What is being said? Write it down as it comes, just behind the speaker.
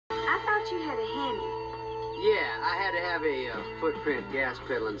thought you had a Hemi. Yeah, I had to have a footprint gas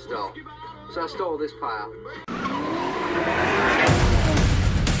pedal installed, so I stole this pile.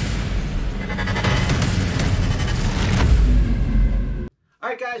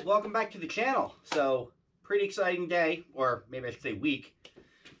 Alright guys, welcome back to the channel. So, pretty exciting day, or maybe I should say week,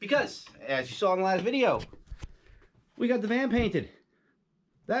 because, as you saw in the last video, we got the van painted.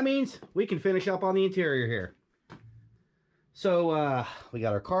 That means we can finish up on the interior here. So, we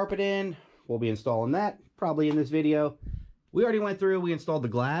got our carpet in. We'll be installing that, probably in this video. We already went through, we installed the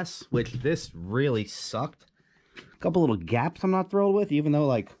glass, which this really sucked. A couple little gaps I'm not thrilled with, even though,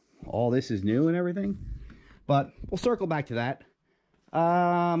 like, all this is new and everything. But, we'll circle back to that.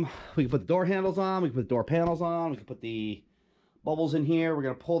 We can put the door handles on, we can put the door panels on, we can put the bubbles in here. We're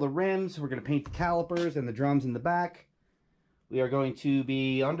going to pull the rims, we're going to paint the calipers and the drums in the back. We are going to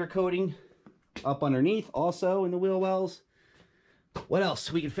be undercoating up underneath, also in the wheel wells. What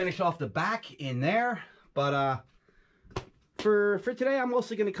else? We can finish off the back in there, but for today I'm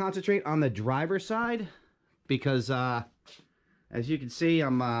mostly going to concentrate on the driver's side because as you can see,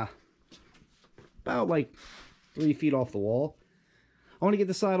 I'm about like 3 feet off the wall. I want to get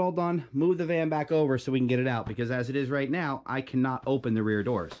the side all done, move the van back over so we can get it out, because as it is right now, I cannot open the rear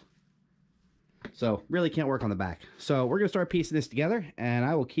doors. So, really can't work on the back. So, we're going to start piecing this together, and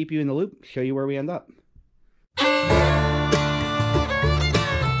I will keep you in the loop, show you where we end up.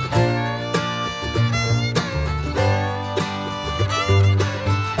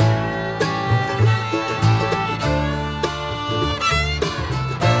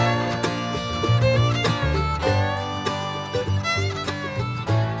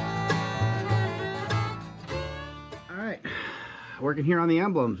 Working here on the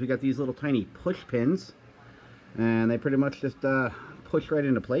emblems, we got these little tiny push pins, and they pretty much just push right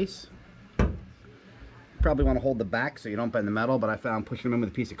into place. Probably want to hold the back so you don't bend the metal, but I found pushing them in with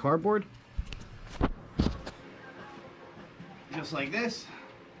a piece of cardboard, just like this,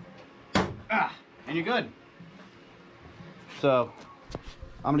 and you're good. So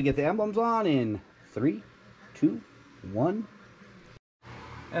I'm gonna get the emblems on in 3, 2, 1,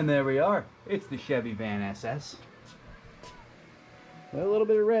 and there we are. It's the Chevy Van SS. A little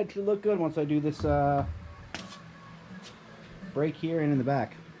bit of red should look good once I do this break here and in the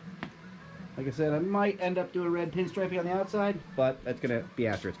back. Like I said, I might end up doing red pinstriping on the outside, but that's going to be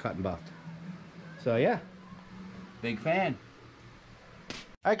after it's cut and buffed. So yeah, big fan.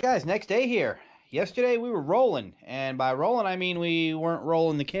 Alright guys, next day here. Yesterday we were rolling, and by rolling I mean we weren't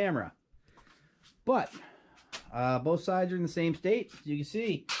rolling the camera. But, both sides are in the same state. As you can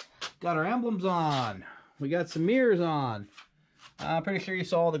see, got our emblems on. We got some mirrors on. I'm pretty sure you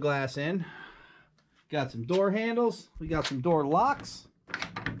saw all the glass in. Got some door handles. We got some door locks.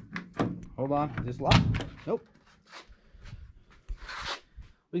 Hold on, is this locked? Nope.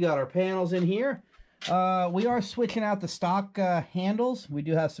 We got our panels in here. We are switching out the stock handles. We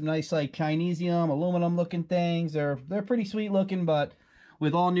do have some nice like Chinesium, aluminum looking things. They're pretty sweet looking, but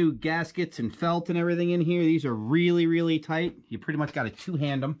with all new gaskets and felt and everything in here, these are really, really tight. You pretty much got to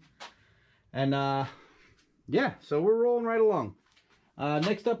two-hand them. And yeah, so we're rolling right along.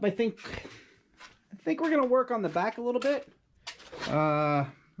 Next up, I think we're gonna work on the back a little bit. We're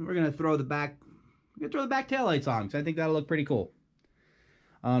gonna throw the back taillights on, because I think that'll look pretty cool.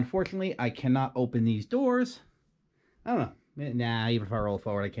 Unfortunately, I cannot open these doors. I don't know. Nah, even if I roll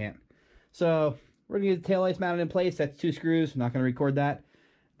forward, I can't. So we're gonna get the taillights mounted in place. That's 2 screws. I'm not gonna record that.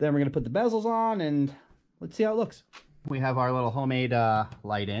 Then we're gonna put the bezels on, and let's see how it looks. We have our little homemade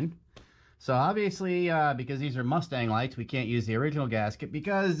light in. So obviously, because these are Mustang lights, we can't use the original gasket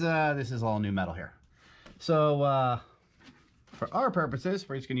because this is all new metal here. So for our purposes,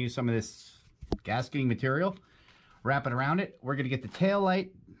 we're just going to use some of this gasketing material, wrap it around it. We're going to get the tail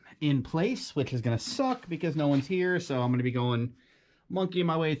light in place, which is going to suck because no one's here. So I'm going to be going monkeying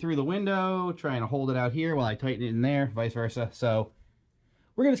my way through the window, trying to hold it out here while I tighten it in there, vice versa. So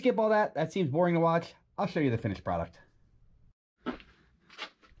we're going to skip all that. That seems boring to watch. I'll show you the finished product.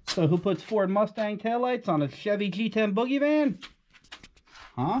 So who puts Ford Mustang taillights on a Chevy G10 Boogie van?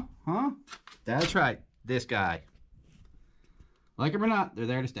 Huh? That's right, this guy. Like them or not, they're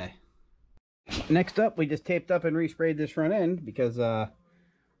there to stay. Next up, we just taped up and resprayed this front end because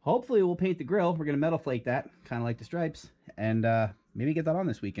hopefully we'll paint the grill. We're going to metal flake that, kind of like the stripes, and maybe get that on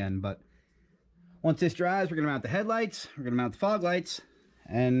this weekend. But once this dries, we're going to mount the headlights, we're going to mount the fog lights,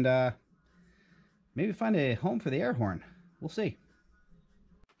 and maybe find a home for the air horn. We'll see.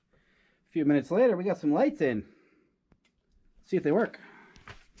 A few minutes later, we got some lights in. Let's see if they work.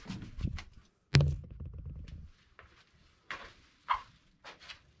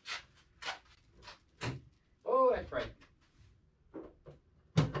 Oh, that's bright.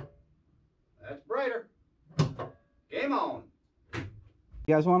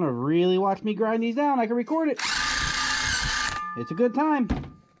 You guys want to really watch me grind these down, I can record it. It's a good time.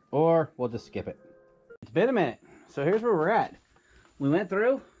 Or we'll just skip it. It's been a minute. So here's where we're at. We went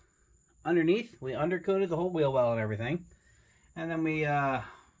through underneath. We undercoated the whole wheel well and everything. And then we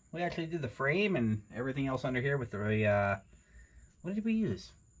actually did the frame and everything else under here with the, what did we use?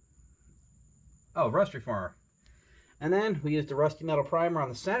 Oh, rust reformer. And then we used the rusty metal primer on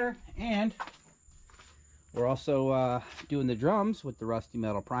the center, and we're also doing the drums with the rusty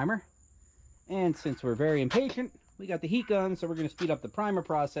metal primer. And since we're very impatient, we got the heat gun, so we're going to speed up the primer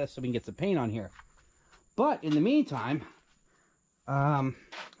process so we can get some paint on here. But in the meantime, I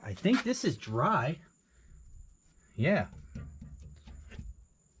think this is dry. Yeah.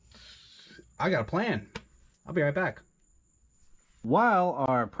 I got a plan. I'll be right back. While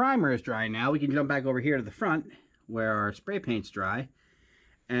our primer is dry now, we can jump back over here to the front where our spray paint's dry.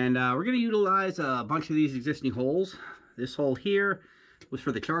 And we're going to utilize a bunch of these existing holes. This hole here was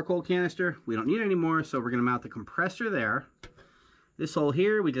for the charcoal canister. We don't need it anymore, so we're going to mount the compressor there. This hole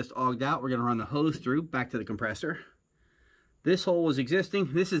here we just auged out. We're going to run the hose through back to the compressor. This hole was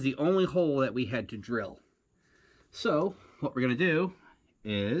existing. This is the only hole that we had to drill. So what we're going to do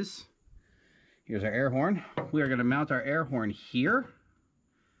is, here's our air horn. We are going to mount our air horn here.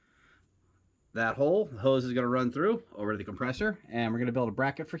 That hole, the hose is going to run through over to the compressor, and we're going to build a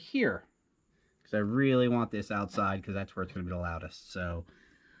bracket for here. Because I really want this outside because that's where it's going to be the loudest. So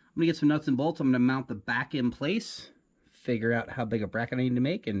I'm going to get some nuts and bolts. I'm going to mount the back in place, figure out how big a bracket I need to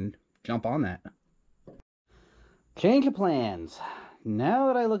make, and jump on that. Change of plans. Now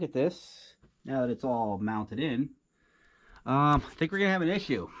that I look at this, now that it's all mounted in, I think we're going to have an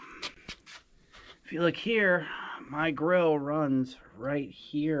issue. If you look here, my grill runs right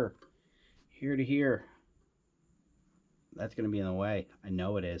here. Here to here. That's going to be in the way. I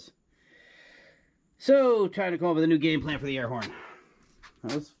know it is. So, trying to come up with a new game plan for the air horn.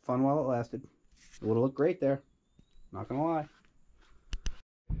 That was fun while it lasted. It would have looked great there. Not going to lie.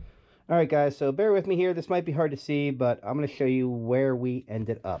 Alright guys, so bear with me here. This might be hard to see, but I'm going to show you where we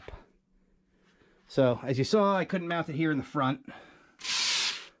ended up. So, as you saw, I couldn't mount it here in the front.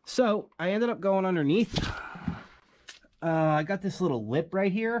 So, I ended up going underneath. I got this little lip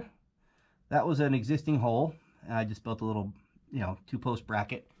right here. That was an existing hole. I just built a little, 2-post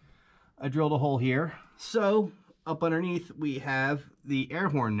bracket. I drilled a hole here. So, up underneath, we have the air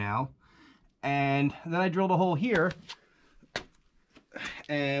horn now. And then I drilled a hole here.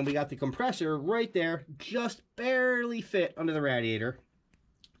 And we got the compressor right there, just barely fit under the radiator.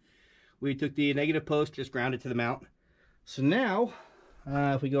 We took the negative post, just ground it to the mount. So now,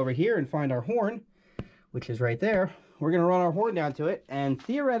 if we go over here and find our horn, which is right there, we're going to run our horn down to it. And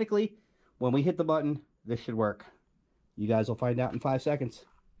theoretically, when we hit the button, this should work. You guys will find out in 5 seconds.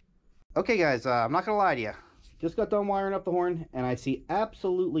 Okay guys, I'm not going to lie to you. Just got done wiring up the horn, and I see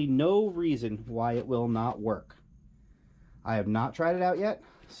absolutely no reason why it will not work. I have not tried it out yet,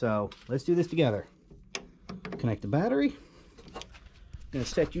 so let's do this together. Connect the battery. I'm going to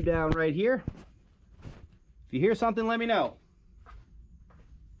set you down right here. If you hear something, let me know.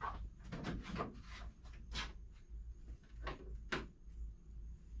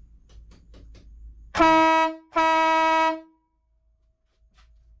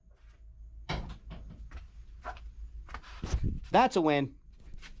 That's a win.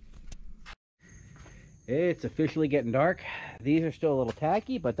 It's officially getting dark. These are still a little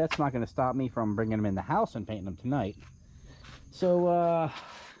tacky, but that's not going to stop me from bringing them in the house and painting them tonight. So,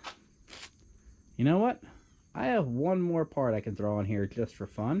 you know what? I have one more part I can throw on here just for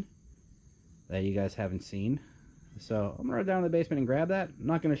fun that you guys haven't seen. So I'm going to run down to the basement and grab that. I'm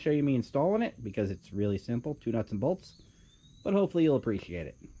not going to show you me installing it because it's really simple, 2 nuts and bolts. But hopefully you'll appreciate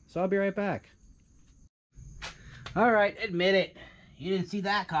it. So I'll be right back. Alright, admit it. You didn't see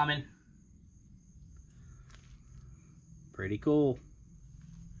that coming. Pretty cool.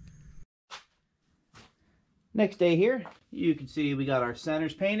 Next day here, you can see we got our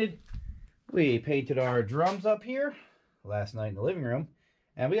centers painted. We painted our drums up here last night in the living room.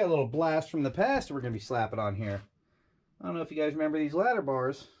 And we got a little blast from the past we're going to be slapping on here. I don't know if you guys remember these ladder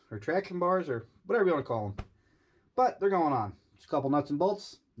bars, or traction bars, or whatever you want to call them. But they're going on. Just a couple nuts and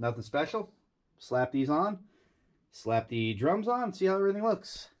bolts, nothing special. Slap these on, slap the drums on, see how everything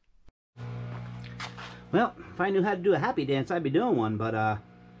looks. Well, if I knew how to do a happy dance, I'd be doing one, but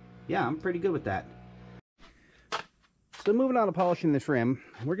yeah, I'm pretty good with that. So moving on to polishing this rim,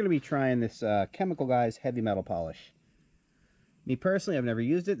 we're going to be trying this Chemical Guys heavy metal polish. Me personally, I've never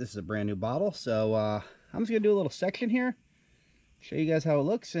used it. This is a brand new bottle, so I'm just going to do a little section here, show you guys how it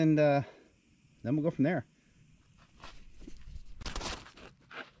looks, and then we'll go from there.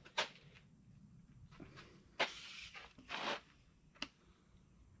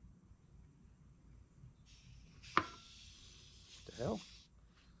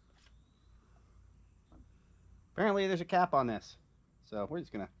 apparently there's a cap on this. So we're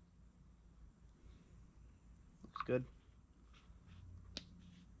just gonna, looks good.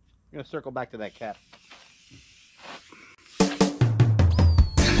 I'm gonna circle back to that cap.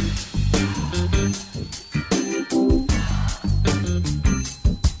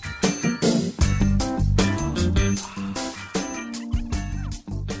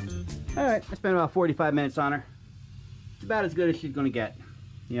 Alright, I spent about 45 minutes on her. It's about as good as she's gonna get.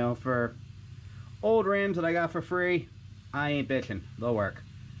 You know, for old rims that I got for free, I ain't bitching. They'll work.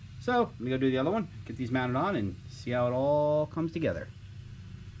 So, I'm gonna go do the other one, get these mounted on, and see how it all comes together.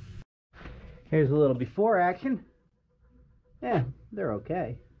 Here's a little before action. Yeah, they're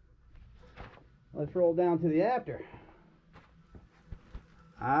okay. Let's roll down to the after.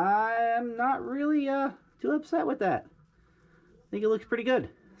 I'm not really too upset with that. I think it looks pretty good.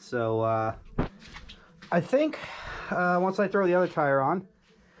 So, I think once I throw the other tire on,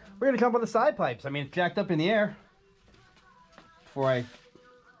 we're going to jump on the side pipes. I mean, it's jacked up in the air. Before I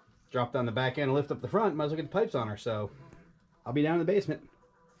drop down the back end and lift up the front, might as well get the pipes on her. So, I'll be down in the basement.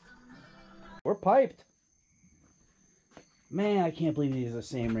 We're piped. Man, I can't believe these are the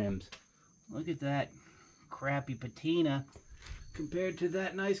same rims. Look at that crappy patina compared to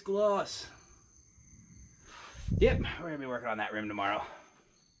that nice gloss. Yep, we're going to be working on that rim tomorrow.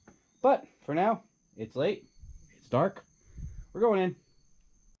 But for now, it's late, it's dark, we're going in.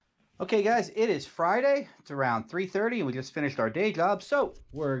 Okay guys, it is Friday, it's around 3:30 and we just finished our day job, so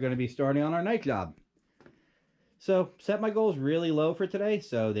we're going to be starting on our night job. So, set my goals really low for today,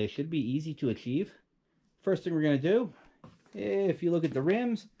 so they should be easy to achieve. First thing we're going to do, if you look at the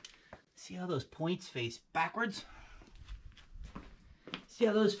rims, see how those points face backwards? See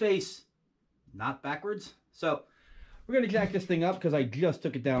how those face not backwards? So, we're going to jack this thing up because I just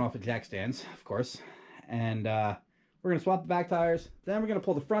took it down off of jack stands, of course. And we're going to swap the back tires. Then we're going to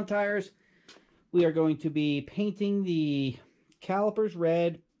pull the front tires. We are going to be painting the calipers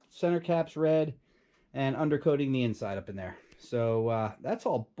red, center caps red, and undercoating the inside up in there. So that's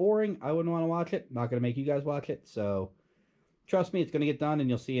all boring. I wouldn't want to watch it. Not going to make you guys watch it. So trust me, it's going to get done and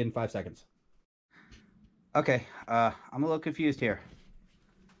you'll see in 5 seconds. Okay, I'm a little confused here.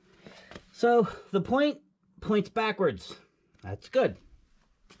 So the points backwards. That's good.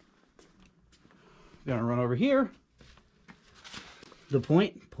 Gonna run over here. The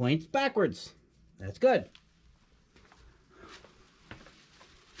points backwards. That's good.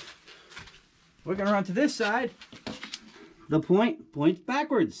 We're gonna run to this side. The points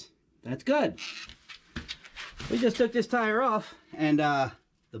backwards. That's good. We just took this tire off and the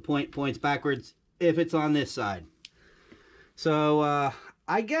points backwards if it's on this side. So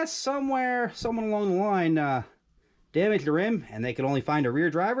I guess someone along the line damaged the rim and they could only find a rear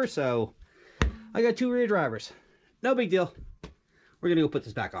driver, so I got 2 rear drivers. No big deal. We're gonna go put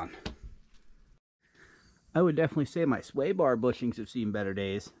this back on. I would definitely say my sway bar bushings have seen better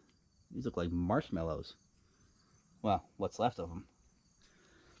days. These look like marshmallows. Well, what's left of them.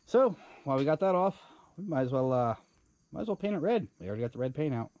 So while we got that off, we might as well paint it red. We already got the red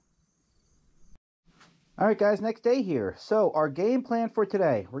paint out. All right, guys, next day here. So our game plan for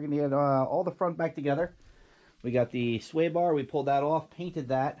today, we're gonna get all the front back together. We got the sway bar, we pulled that off, painted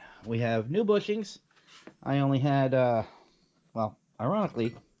that. We have new bushings. I only had, well,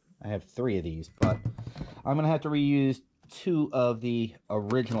 ironically, I have 3 of these, but I'm gonna have to reuse 2 of the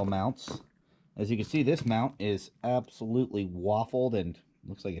original mounts. As you can see, this mount is absolutely waffled and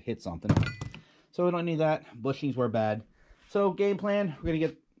looks like it hit something. So we don't need that. Bushings were bad. So game plan, we're gonna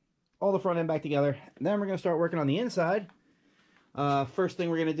get all the front end back together. And then we're gonna start working on the inside. First thing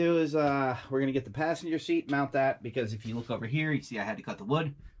we're gonna do is we're gonna get the passenger seat, mount that, because if you look over here, you see I had to cut the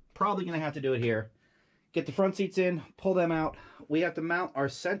wood. Probably gonna have to do it here. Get the front seats in, pull them out. We have to mount our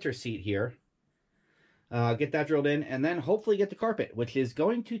center seat here. Get that drilled in, and then hopefully get the carpet, which is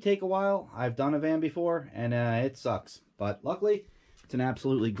going to take a while. I've done a van before, and it sucks. But luckily, it's an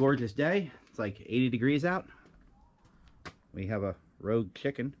absolutely gorgeous day. It's like 80 degrees out. We have a rogue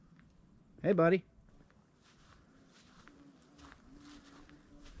chicken. Hey, buddy.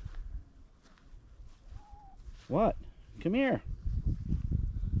 What? Come here.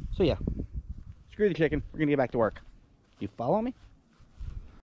 So yeah, screw the chicken. We're gonna get back to work. You follow me?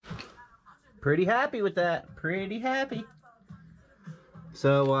 Pretty happy with that. Pretty happy.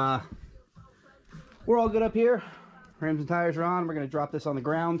 So we're all good up here. Rims and tires are on. We're gonna drop this on the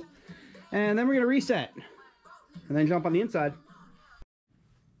ground, and then we're gonna reset, and then jump on the inside.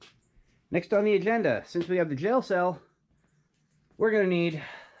 Next on the agenda, since we have the jail cell, we're gonna need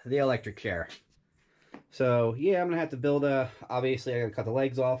the electric chair. So yeah, I'm gonna have to build obviously I gotta cut the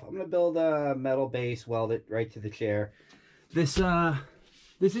legs off. I'm gonna build a metal base, weld it right to the chair. This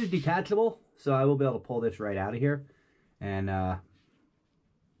is detachable, So I will be able to pull this right out of here, and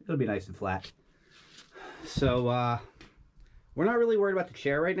it'll be nice and flat. So we're not really worried about the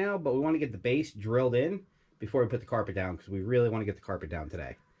chair right now, but we want to get the base drilled in before we put the carpet down, because we really want to get the carpet down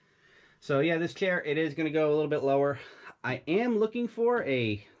today. So yeah, this chair, it is going to go a little bit lower. I am looking for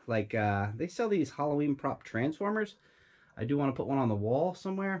a, like, they sell these Halloween prop transformers. I do want to put one on the wall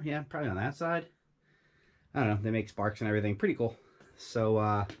somewhere. Yeah, probably on that side. I don't know. They make sparks and everything. Pretty cool. So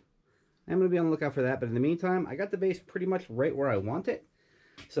I'm going to be on the lookout for that. But in the meantime, I got the base pretty much right where I want it.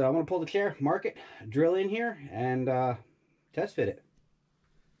 So I'm going to pull the chair, mark it, drill in here, and test fit it.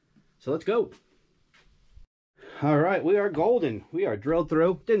 So let's go. All right, we are golden. We are drilled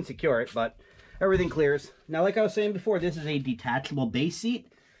through. Didn't secure it, but everything clears. Now, like I was saying before, this is a detachable base seat.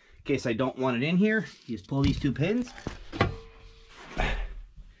 In case I don't want it in here, you just pull these two pins.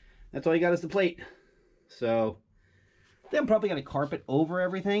 That's all you got is the plate. So then I'm probably going to carpet over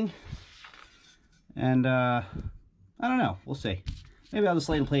everything. And I don't know. We'll see. Maybe I'll just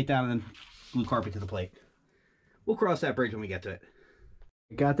lay the plate down and then glue carpet to the plate. We'll cross that bridge when we get to it.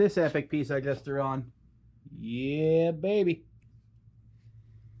 Got this epic piece I just threw on. Yeah, baby.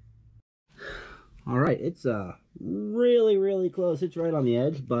 All right, it's really close. It's right on the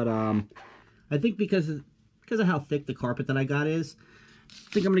edge, but I think because of how thick the carpet that I got is,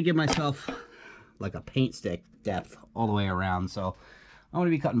 I think I'm gonna give myself like a paint stick depth all the way around. So I'm gonna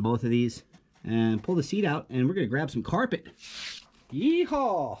be cutting both of these and pull the seat out, and we're gonna grab some carpet.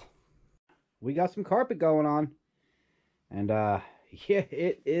 Yeehaw! We got some carpet going on, and yeah,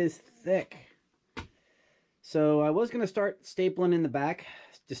 it is thick. So I was going to start stapling in the back,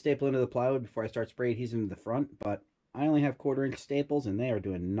 just staple into the plywood before I start spray adhesive into the front, but I only have 1/4 inch staples, and they are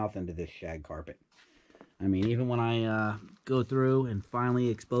doing nothing to this shag carpet. I mean, even when I go through and finally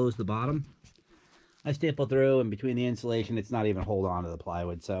expose the bottom, I staple through, and between the insulation, it's not even hold on to the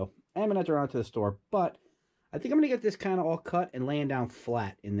plywood. So I'm going to have to run out to the store, but I think I'm going to get this kind of all cut and laying down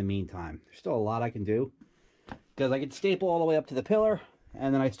flat in the meantime. There's still a lot I can do, because I can staple all the way up to the pillar,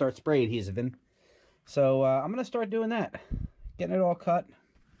 and then I start spray adhesiving. So I'm going to start doing that, getting it all cut.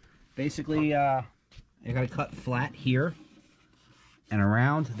 Basically, I got to cut flat here and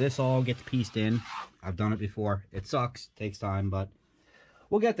around. This all gets pieced in. I've done it before. It sucks, takes time, but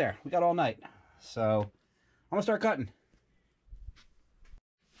we'll get there. We got all night. So I'm going to start cutting.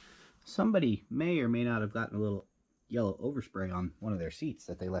 Somebody may or may not have gotten a little yellow overspray on one of their seats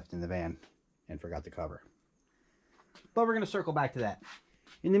that they left in the van and forgot to cover. But we're going to circle back to that.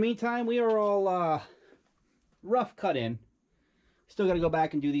 In the meantime, we are all rough cut in. Still got to go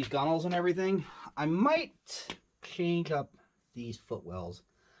back and do these gunnels and everything. I might change up these footwells.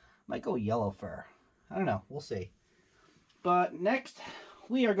 Might go yellow fur. I don't know. We'll see. But next,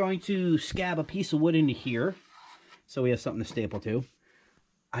 we are going to scab a piece of wood into here, so we have something to staple to.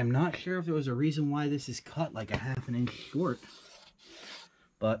 I'm not sure if there was a reason why this is cut like a 1/2 inch short,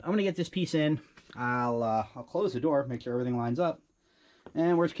 but I'm going to get this piece in. I'll close the door, make sure everything lines up.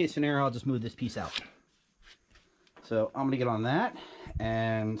 And worst case scenario, I'll just move this piece out. So I'm going to get on that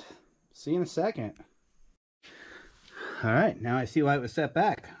and see you in a second. All right, now I see why it was set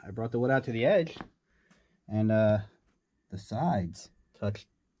back. I brought the wood out to the edge, and the sides touched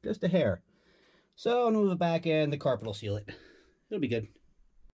just a hair. So I'll move it back, and the carpet will seal it. It'll be good.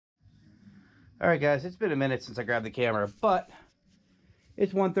 All right, guys, it's been a minute since I grabbed the camera, but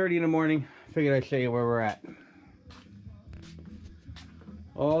it's 1:30 in the morning. Figured I'd show you where we're at.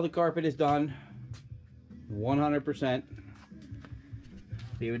 All the carpet is done, 100%.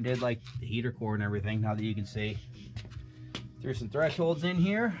 We even did like the heater core and everything, now that you can see. There's some thresholds in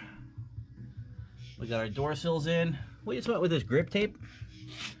here. We got our door sills in. We just went with this grip tape.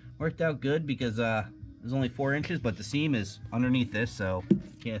 Worked out good because it was only 4 inches, but the seam is underneath this, so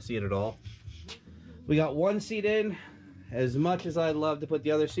you can't see it at all. We got one seat in. As much as I'd love to put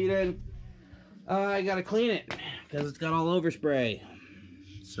the other seat in, I gotta clean it because it's got all overspray.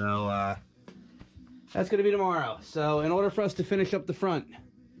 So that's gonna be tomorrow. So in order for us to finish up the front,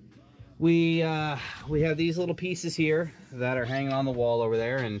 we have these little pieces here that are hanging on the wall over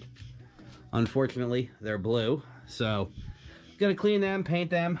there, and unfortunately they're blue. So gonna clean them,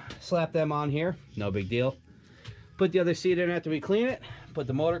 paint them, slap them on here. No big deal. Put the other seat in after we clean it. Put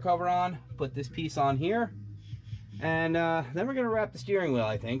the motor cover on. Put this piece on here. And then we're going to wrap the steering wheel,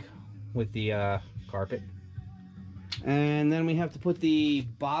 I think, with the carpet. And then we have to put the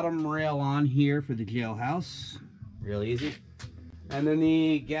bottom rail on here for the jailhouse. Real easy. And then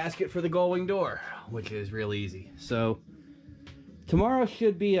the gasket for the gull-wing door, which is real easy. So tomorrow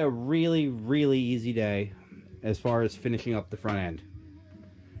should be a really, really easy day as far as finishing up the front end.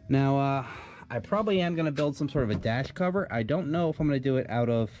 Now, I probably am going to build some sort of a dash cover. I don't know if I'm going to do it out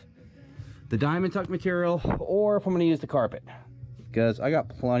of the diamond tuck material, or if I'm going to use the carpet, because I got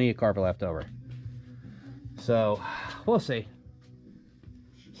plenty of carpet left over. So we'll see.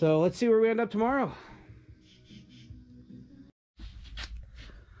 So let's see where we end up tomorrow.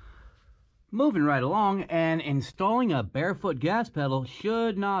 Moving right along, and installing a barefoot gas pedal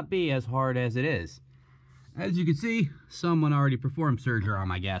should not be as hard as it is. As you can see, someone already performed surgery on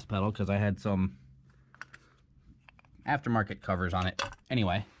my gas pedal because I had some aftermarket covers on it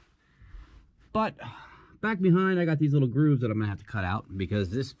anyway. But back behind, I got these little grooves that I'm gonna have to cut out because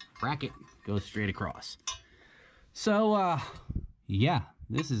this bracket goes straight across. So yeah,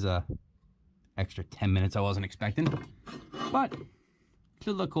 this is a extra 10 minutes I wasn't expecting, but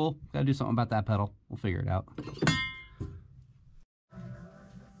should look cool. Gotta do something about that pedal. We'll figure it out.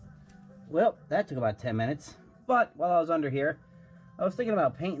 Well, that took about 10 minutes, but while I was under here, I was thinking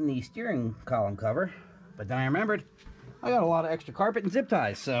about painting the steering column cover, but then I remembered I got a lot of extra carpet and zip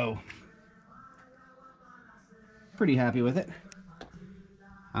ties, so pretty happy with it.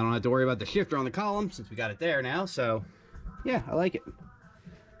 I don't have to worry about the shifter on the column since we got it there now, so yeah, I like it.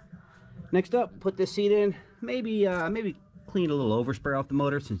 Next up, put this seat in, maybe clean a little overspray off the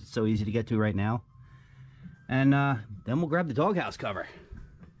motor since it's so easy to get to right now, and then we'll grab the doghouse cover.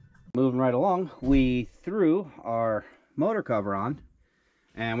 Moving right along, we threw our motor cover on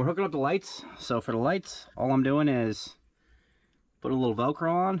and we're hooking up the lights. So for the lights, all I'm doing is put a little Velcro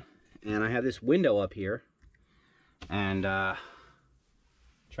on, and I have this window up here, and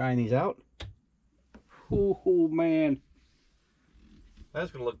trying these out. Oh man,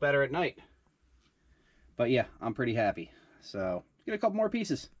 that's gonna look better at night. But yeah, I'm pretty happy. So let's get a couple more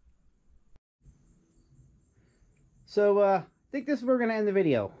pieces. So I think this is where we're gonna end the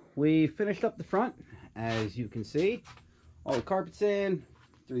video. We finished up the front, as you can see. All the carpet's in,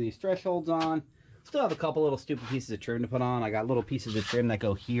 threw these thresholds on. Still have a couple little stupid pieces of trim to put on. I got little pieces of trim that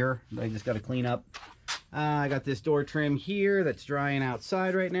go here that I just got to clean up. I got this door trim here that's drying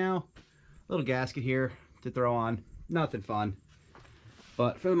outside right now. Little gasket here to throw on. Nothing fun.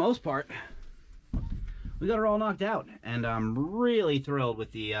 But for the most part, we got it all knocked out. And I'm really thrilled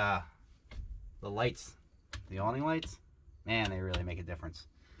with the lights. The awning lights. Man, they really make a difference.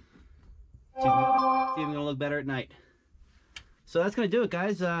 It's even gonna look better at night. So that's gonna do it,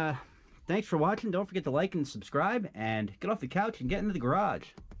 guys. Thanks for watching. Don't forget to like and subscribe, and get off the couch and get into the garage.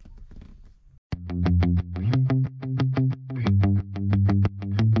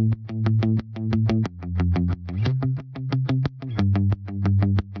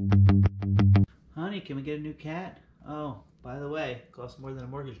 Honey, can we get a new cat? Oh, by the way, it costs more than a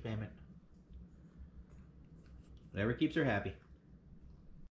mortgage payment. Whatever keeps her happy.